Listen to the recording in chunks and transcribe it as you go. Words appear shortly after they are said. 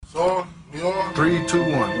So, we on? 3,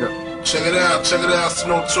 2, 1, yeah. Check it out, it's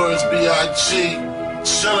Notorious B.I.G.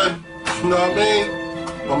 Chillin', you know what I mean?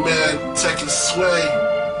 My man, Tech and Sway,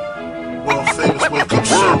 world famous wake up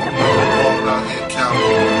show. Going out here in Cali,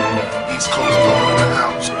 East Coast going in the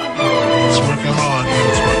house. It's working hard,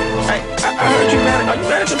 man, it's working hard. Hey, I heard you mad. Are you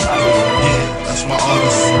mad at them topics? Yeah, that's my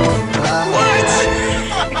artist. What?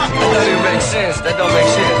 That don't even make sense. That don't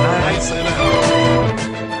make sense. I ain't say that.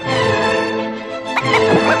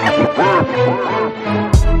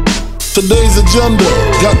 Today's agenda,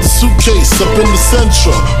 got the suitcase up in the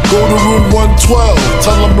Centra. Go to room 112,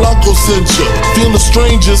 tell them Blanco sent ya. Feel the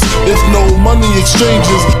strangers, if no money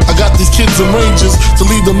exchanges. I got these kids in ranges to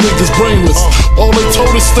leave them niggas brainless. All they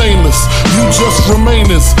told is stainless, you just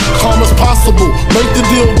remain as calm as possible. Make the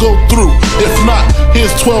deal go through. If not,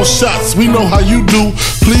 here's 12 shots, we know how you do.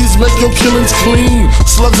 Please make your killings clean.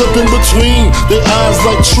 Slugs up in between, their eyes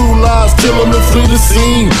like true lies. Kill them and flee the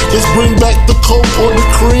scene. Just bring back the coke or the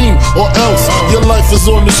cream, or else your life is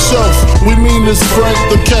on the shelf. We mean this, Frank.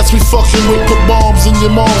 The cats we fucking with put bombs in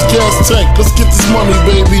your mom's gas tank. Let's get this money,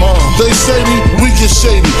 baby. They shady, we get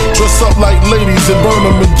shady. Dress up like ladies and burn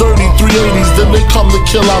them in dirty 380s. Then they come to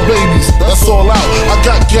kill our babies. That's all out. I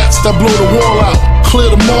got gats that blow the wall out. Clear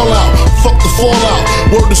them all out, fuck the fallout.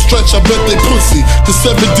 Word to stretch, I bet they pussy. The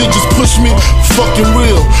 7 digits push me, fucking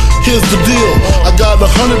real. Here's the deal, I got 100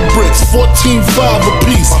 bricks, 14.5 a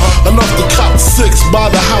piece. Enough to cop 6, buy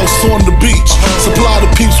the house on the beach. Supply the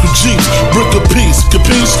peeps with jeeps, brick a piece.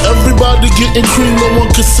 Capiche? Everybody getting cream, no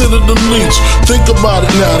one considered the leech. Think about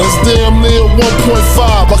it now, that's damn near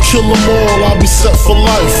 1.5. I kill them all, I'll be set for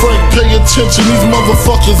life. Frank, pay attention, these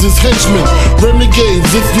motherfuckers is henchmen. Renegades,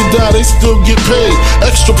 if you die, they still get paid.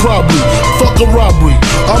 Extra probably, fuck a robbery,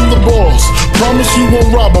 I'm the boss. Promise you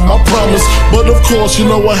won't rob them, I promise. But of course, you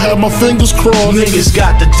know I have my fingers crossed. Niggas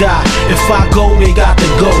got to die, if I go, they got to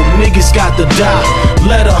go. Niggas got to die,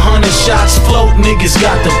 let 100 shots float. Niggas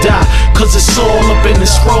got to die, cause it's all up in the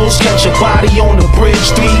scrolls. Catch a body on the bridge,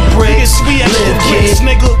 3 bricks, live kid.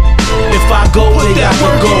 Nigga, if I go, they got to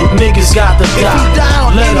go. Niggas got to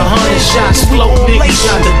die, let 100 shots float. Niggas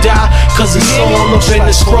got to die, cause it's all up in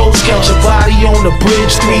the scrolls. Catch a body on the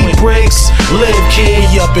bridge, 3 bricks, live kid.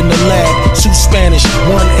 We up in the lab, 2 Spanish,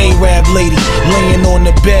 1 Arab lady, laying on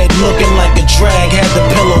the bed, looking like a drag. Had the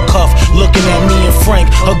pillow cuff, looking at me and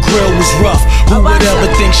Frank. Her grill was rough. Who would ever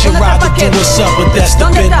think she'd rather do what's up? But that's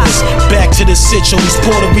the business. Back to the Sitcho, these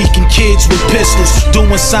Puerto Rican kids with pistols,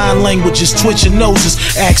 doing sign languages, twitching noses,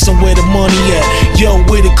 asking where the money at. Yo,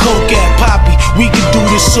 where the coke at, Poppy? We could do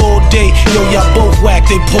this all day. Yo, y'all both whack,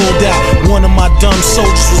 they pulled out. One of my dumb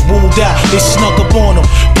soldiers was wounded out. They snuck up on him,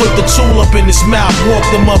 put the tool up in his mouth,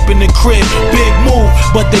 walked him up in the crib. Big move,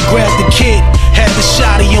 but they grabbed the kid. Had the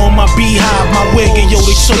shotty on my beehive, my wig, and yo,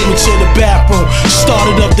 they took me to the bathroom.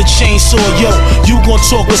 Started up the chainsaw, yo, you gon'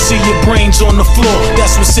 talk or see your brains on the floor.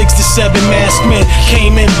 That's when 67 masked men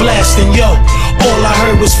came in blasting, yo. All I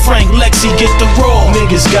heard was Frank, Lexi, get the roll.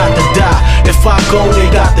 Niggas got to die, if I go, they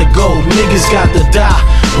got to go. Niggas got to die,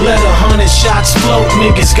 let 100 shots float.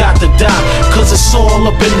 Niggas got to die, cause it's all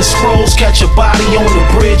up in the scrolls. Catch a body on the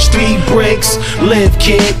bridge, 3 bricks, live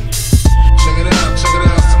kid.